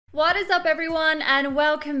What is up everyone and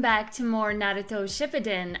welcome back to more Naruto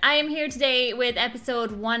Shippuden. I am here today with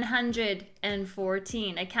episode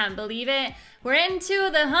 114. I can't believe it. We're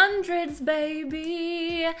into the hundreds,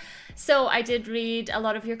 baby. So I did read a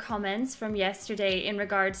lot of your comments from yesterday in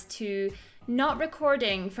regards to not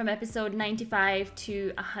recording from episode 95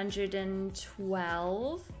 to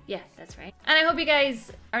 112. Yeah, that's right. And I hope you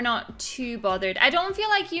guys are not too bothered. I don't feel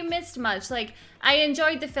like you missed much. Like, I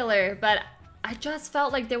enjoyed the filler, but I just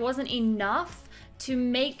felt like there wasn't enough to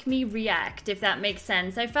make me react, if that makes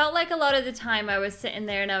sense. I felt like a lot of the time I was sitting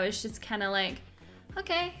there and I was just kind of like,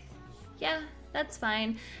 okay, yeah, that's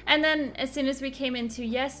fine. And then as soon as we came into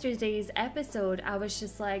yesterday's episode, I was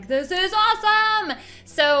just like, this is awesome!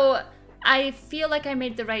 So I feel like I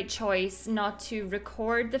made the right choice not to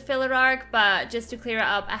record the filler arc, but just to clear it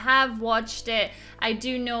up, I have watched it. I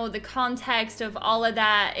do know the context of all of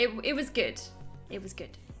that. It was good. It was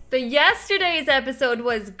good. But yesterday's episode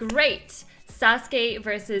was great. Sasuke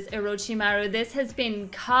versus Orochimaru. This has been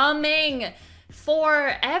coming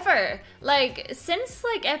forever. Like, since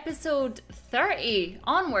like episode 30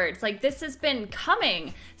 onwards, like this has been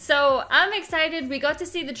coming. So I'm excited. We got to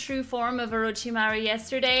see the true form of Orochimaru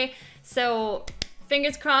yesterday. So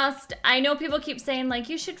fingers crossed. I know people keep saying like,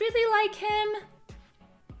 you should really like him.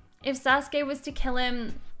 If Sasuke was to kill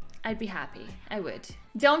him, I'd be happy. I would.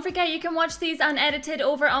 Don't forget you can watch these unedited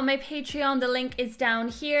over on my Patreon. The link is down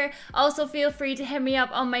here. Also feel free to hit me up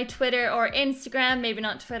on my Twitter or Instagram. Maybe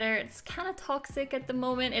not Twitter. It's kind of toxic at the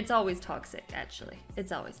moment. It's always toxic, actually.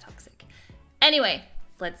 It's always toxic. Anyway,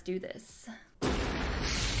 let's do this.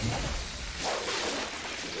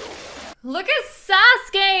 Look at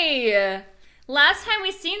Sasuke! Last time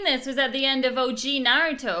we seen this was at the end of OG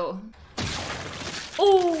Naruto.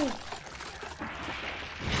 Oh!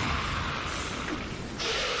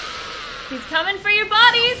 He's coming for your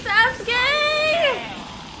body, Sasuke!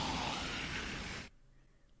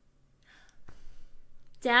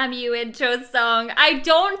 Damn you, intro song. I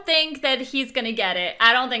don't think that he's gonna get it.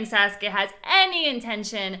 I don't think Sasuke has any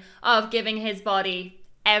intention of giving his body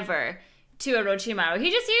ever to Orochimaru. He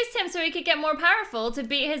just used him so he could get more powerful to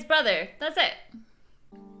beat his brother. That's it.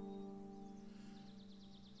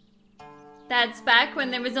 That's back when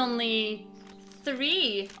there was only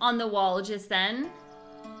 3 on the wall just then.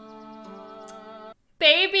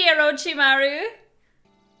 Baby Orochimaru!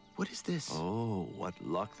 What is this? Oh, what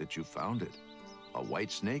luck that you found it. A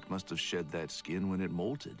white snake must have shed that skin when it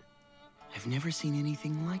molted. I've never seen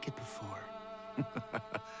anything like it before.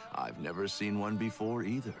 I've never seen one before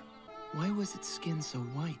either. Why was its skin so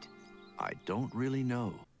white? I don't really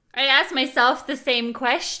know. I asked myself the same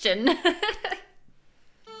question.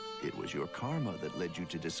 It was your karma that led you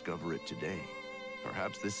to discover it today.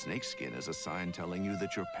 Perhaps this snakeskin is a sign telling you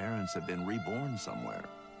that your parents have been reborn somewhere.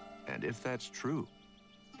 And if that's true,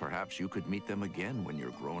 perhaps you could meet them again when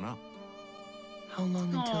you're grown up. How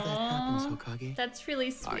long until that happens, Hokage? That's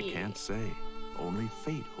really sweet. I can't say. Only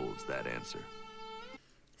fate holds that answer.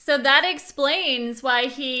 So that explains why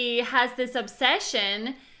he has this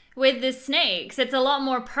obsession with the snakes. It's a lot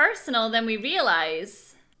more personal than we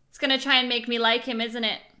realize. It's gonna try and make me like him, isn't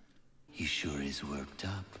it? He sure is worked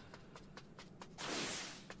up.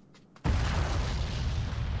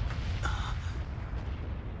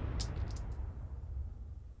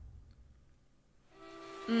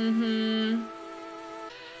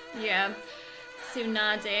 Yeah.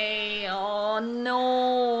 Tsunade. Oh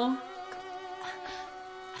no.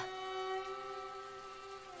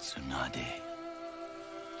 Tsunade.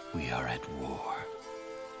 We are at war.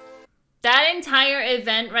 That entire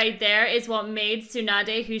event right there is what made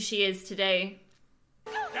Tsunade who she is today.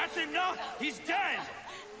 That's enough! He's dead!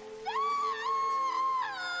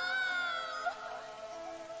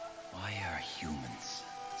 Why are humans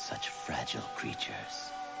such fragile creatures?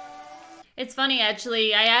 It's funny,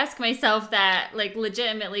 actually. I ask myself that, like,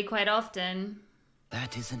 legitimately quite often.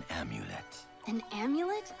 That is an amulet. An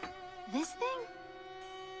amulet? This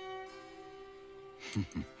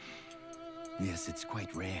thing? Yes, it's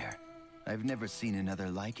quite rare. I've never seen another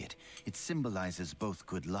like it. It symbolizes both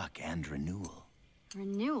good luck and renewal.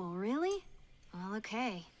 Renewal, really? Well,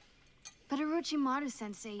 okay. But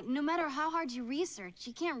Orochimaru-sensei, no matter how hard you research,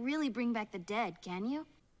 you can't really bring back the dead, can you?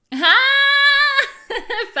 Ha!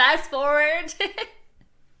 Fast forward.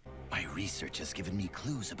 My research has given me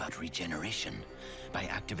clues about regeneration. By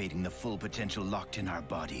activating the full potential locked in our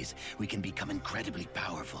bodies, we can become incredibly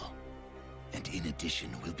powerful. And in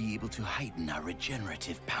addition, we'll be able to heighten our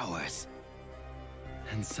regenerative powers.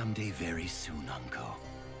 And someday very soon, Unko,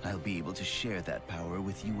 I'll be able to share that power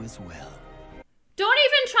with you as well. Don't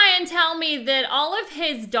even try and tell me that all of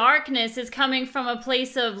his darkness is coming from a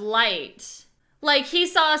place of light. Like, he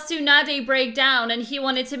saw Tsunade break down and he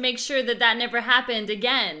wanted to make sure that that never happened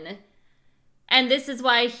again. And this is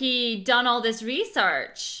why he done all this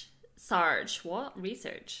research. Sarge, what?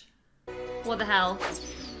 Research? What the hell?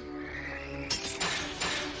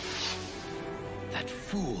 That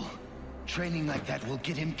fool. Training like that will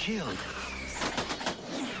get him killed.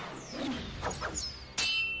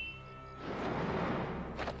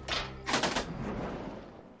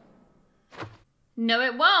 No,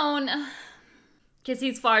 it won't. Because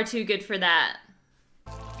he's far too good for that.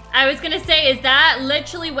 I was gonna say, is that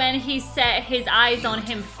literally when he set his eyes on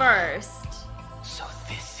him first? So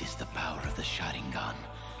this is the power of the Sharingan.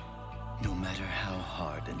 No matter how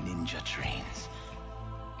hard a ninja trains,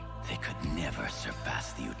 they could never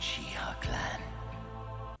surpass the Uchiha clan.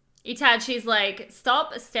 Itachi's like,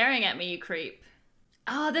 stop staring at me, you creep.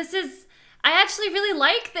 Oh, this is... I actually really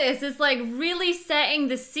like this. It's like really setting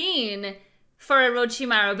the scene for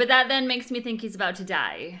Orochimaru, but that then makes me think he's about to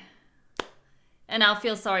die. And I'll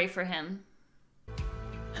feel sorry for him.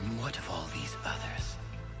 And what of all these others?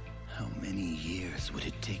 How many years would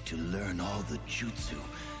it take to learn all the jutsu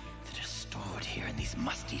that are stored here in these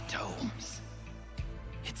musty tomes?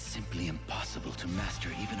 It's simply impossible to master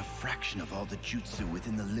even a fraction of all the jutsu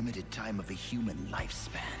within the limited time of a human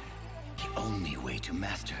lifespan. The only way to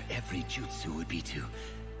master every jutsu would be to...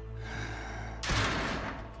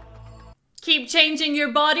 keep changing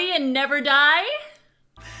your body and never die?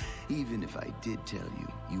 Even if I did tell you,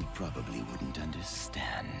 you probably wouldn't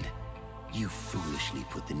understand. You foolishly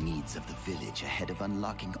put the needs of the village ahead of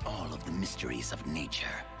unlocking all of the mysteries of nature.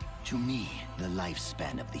 To me, the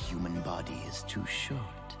lifespan of the human body is too short.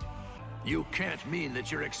 You can't mean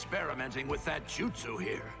that you're experimenting with that jutsu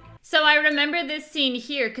here. So I remember this scene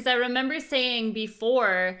here, because I remember saying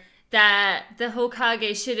before that the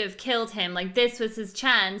Hokage should have killed him. Like, this was his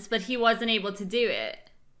chance, but he wasn't able to do it.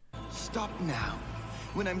 Stop now,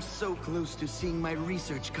 when I'm so close to seeing my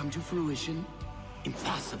research come to fruition.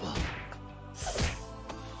 Impossible.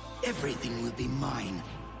 Everything will be mine.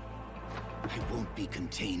 I won't be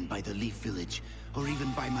contained by the Leaf Village, or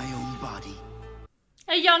even by my own body.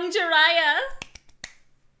 A young Jiraiya.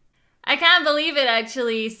 I can't believe it,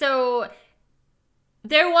 actually. So,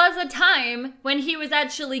 there was a time when he was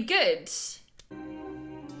actually good.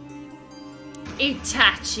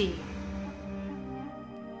 Itachi.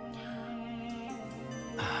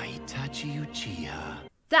 Itachi Uchiha.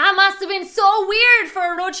 That must have been so weird for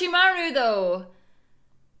Orochimaru, though.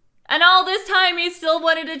 And all this time, he still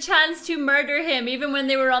wanted a chance to murder him, even when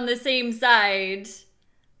they were on the same side.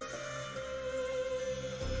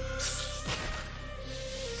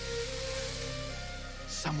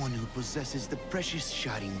 Someone who possesses the precious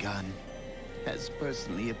Sharingan has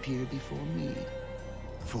personally appeared before me.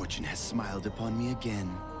 Fortune has smiled upon me again.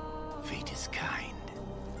 Fate is kind.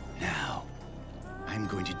 Now, I'm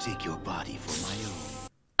going to take your body for my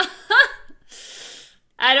own.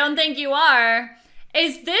 I don't think you are.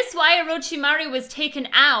 Is this why Orochimaru was taken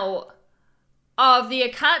out of the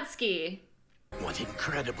Akatsuki? What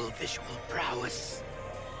incredible visual prowess.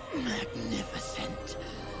 Magnificent.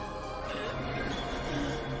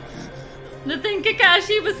 The thing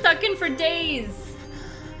Kakashi was stuck in for days.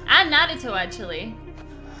 And Naruto, actually.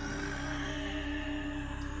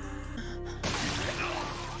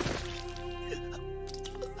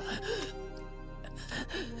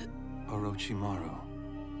 Orochimaru,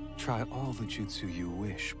 try all the jutsu you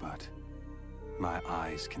wish, but my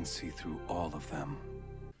eyes can see through all of them.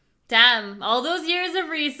 Damn, all those years of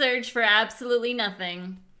research for absolutely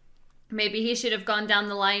nothing. Maybe he should have gone down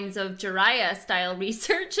the lines of Jiraiya-style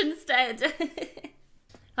research instead.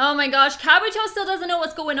 Oh my gosh, Kabuto still doesn't know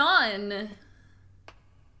what's going on.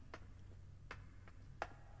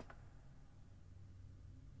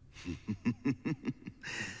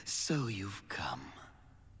 So you've come.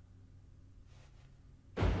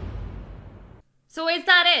 So is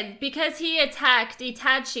that it? Because he attacked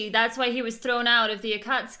Itachi, that's why he was thrown out of the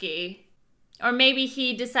Akatsuki? Or maybe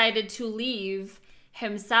he decided to leave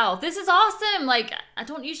himself. This is awesome! Like, I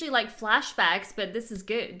don't usually like flashbacks, but this is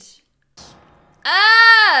good.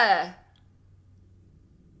 Ah!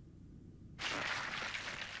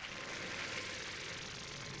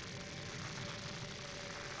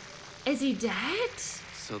 Is he dead?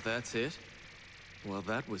 So that's it? Well,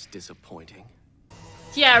 that was disappointing.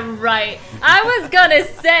 Yeah, right. I was gonna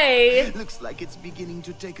say... Looks like it's beginning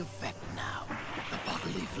to take effect now. The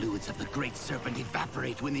bodily fluids of the Great Serpent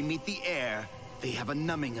evaporate when they meet the air. They have a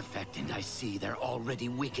numbing effect, and I see they're already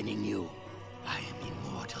weakening you. I am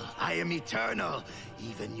immortal. I am eternal.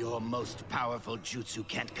 Even your most powerful jutsu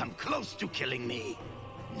can't come close to killing me.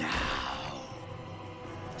 Now.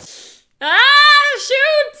 Ah,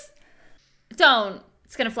 shoot! Don't.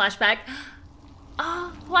 It's gonna flash back.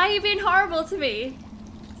 Oh, why are you being horrible to me?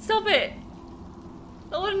 Stop it.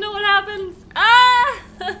 I wanna know what happens. Ah!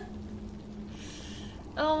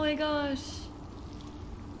 Oh my gosh.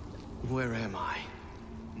 Where am I?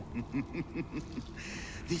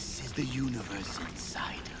 This is the universe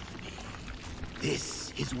inside of me.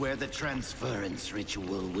 This is where the transference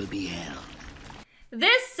ritual will be held.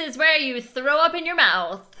 This is where you throw up in your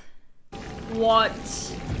mouth. What?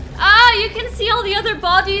 Ah, you can see all the other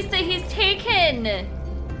bodies that he's taken.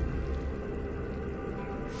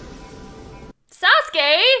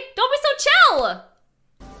 Sasuke, don't be so chill.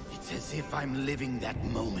 It's as if I'm living that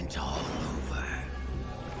moment all over.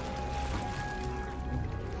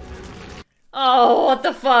 Oh, what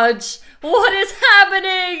the fudge? What is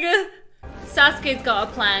happening? Sasuke's got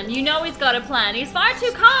a plan. You know he's got a plan. He's far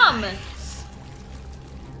too calm.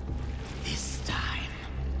 This time,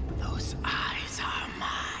 those eyes are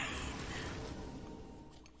mine.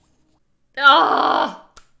 Oh!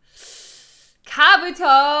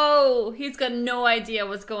 Kabuto! He's got no idea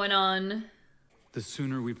what's going on. The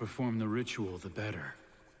sooner we perform the ritual, the better.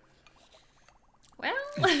 Well...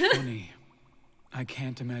 It's funny. I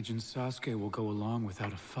can't imagine Sasuke will go along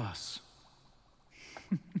without a fuss.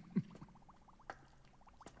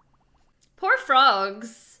 Poor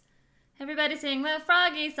frogs. Everybody sing the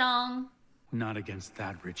froggy song. Not against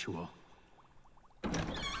that ritual.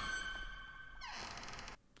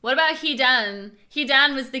 What about Hidan?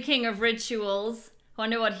 Hidan was the king of rituals.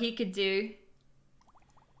 Wonder what he could do.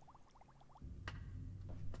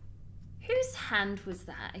 Whose hand was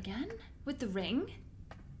that again? With the ring?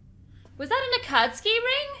 Was that an Akatsuki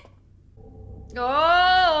ring?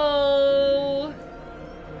 Oh!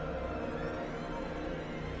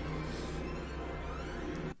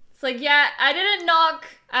 It's like, yeah, I didn't knock.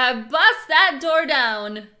 I bust that door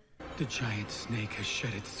down. The giant snake has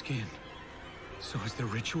shed its skin. So has the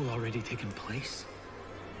ritual already taken place?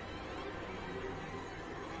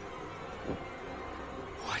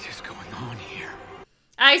 What is going on here?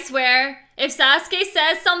 I swear, if Sasuke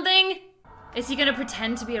says something, is he gonna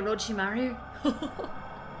pretend to be Orochimaru?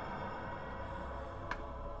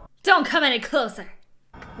 Don't come any closer.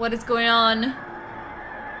 What is going on?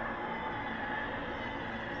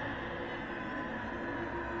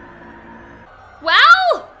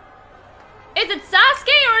 Well, is it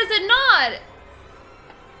Sasuke or is it not?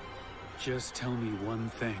 Just tell me one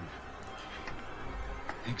thing.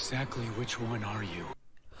 Exactly which one are you?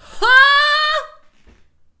 Huh?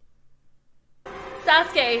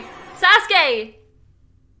 Sasuke! Sasuke!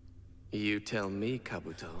 You tell me,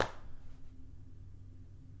 Kabuto.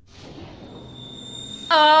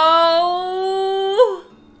 Oh!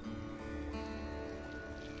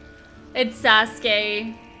 It's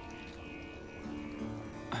Sasuke.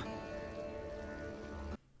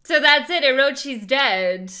 So that's it, Orochi's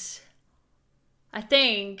dead. I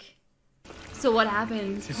think. So what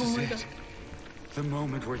happens? This is it. The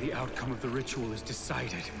moment where the outcome of the ritual is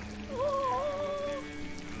decided.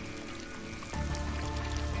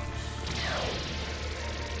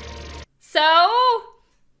 So?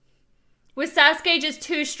 Was Sasuke just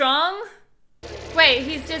too strong? Wait,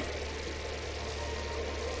 he's just...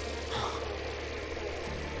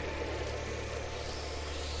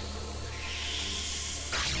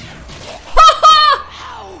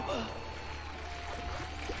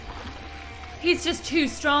 He's just too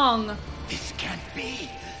strong. This can't be.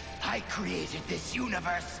 I created this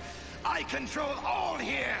universe. I control all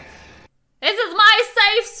here. This is my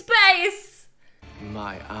safe space.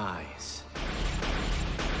 My eyes.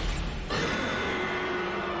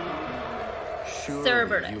 Surely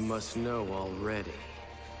Cerberus. you must know already.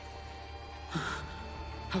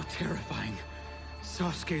 How terrifying.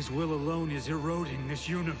 Sasuke's will alone is eroding this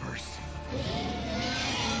universe.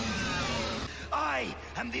 I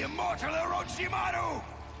am the immortal Orichimaru.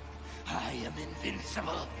 I am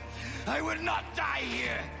invincible. I will not die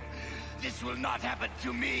here. This will not happen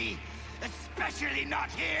to me, especially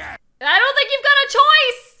not here. I don't think you've got a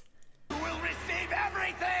choice. You will receive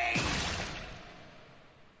everything.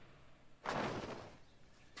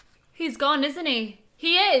 He's gone, isn't he?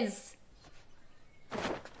 He is.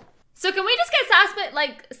 So can we just get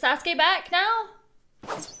Sasuke back now?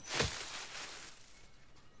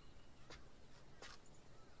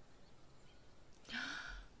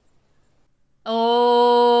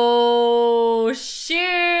 Oh,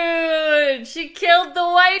 shoot! She killed the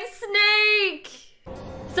white snake!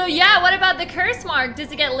 So yeah, what about the curse mark?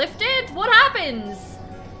 Does it get lifted? What happens?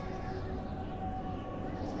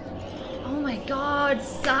 Oh my god,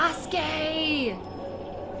 Sasuke!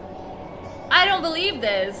 I don't believe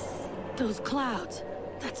this. Those clouds.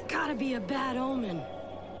 That's gotta be a bad omen.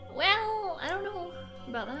 Well, I don't know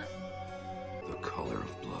about that. The color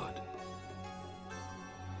of blood.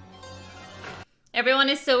 Everyone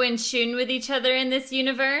is so in tune with each other in this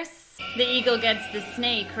universe. The eagle gets the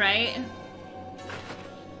snake, right?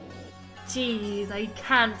 Jeez, I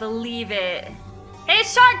can't believe it. Hey,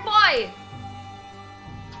 Shark Boy!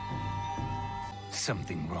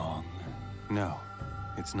 Something wrong. No,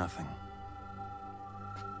 it's nothing.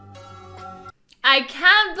 I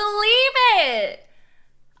can't believe it!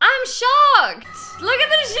 I'm shocked! Look at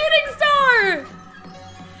the shooting star!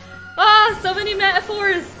 Ah, so many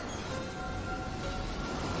metaphors.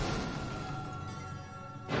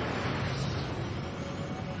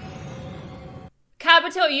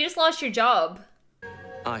 Kabuto, you just lost your job.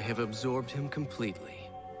 I have absorbed him completely,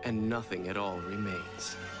 and nothing at all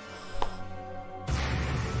remains.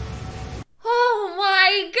 Oh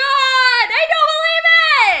my god! I don't believe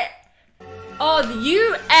it! Oh,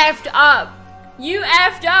 you effed up. You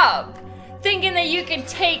effed up. Thinking that you could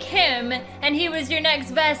take him and he was your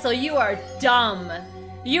next vessel. You are dumb.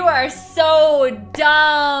 You are so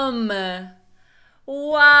dumb.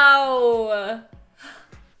 Wow.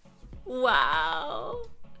 Wow.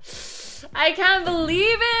 I can't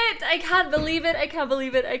believe it. I can't believe it. I can't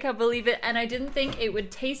believe it. I can't believe it. And I didn't think it would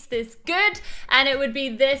taste this good and it would be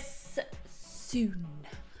this soon.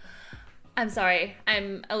 I'm sorry.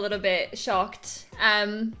 I'm a little bit shocked.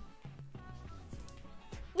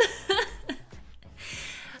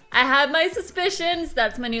 I had my suspicions.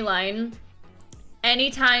 That's my new line.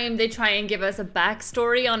 Anytime they try and give us a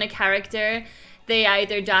backstory on a character, they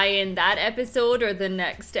either die in that episode or the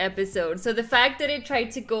next episode. So the fact that it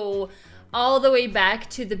tried to go all the way back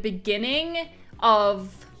to the beginning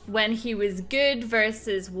of when he was good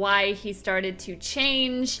versus why he started to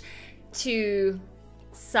change, to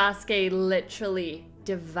Sasuke literally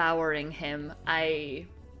devouring him. I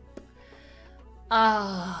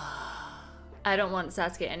don't want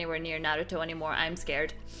Sasuke anywhere near Naruto anymore. I'm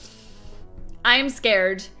scared. I'm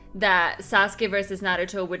scared that Sasuke versus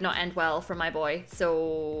Naruto would not end well for my boy.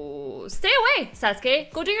 So stay away,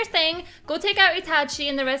 Sasuke. Go do your thing. Go take out Itachi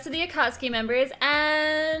and the rest of the Akatsuki members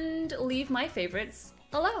and leave my favorites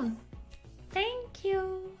alone. Thank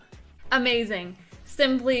you. Amazing.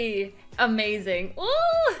 Simply amazing.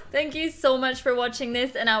 Ooh, thank you so much for watching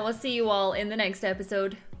this and I will see you all in the next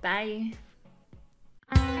episode. Bye.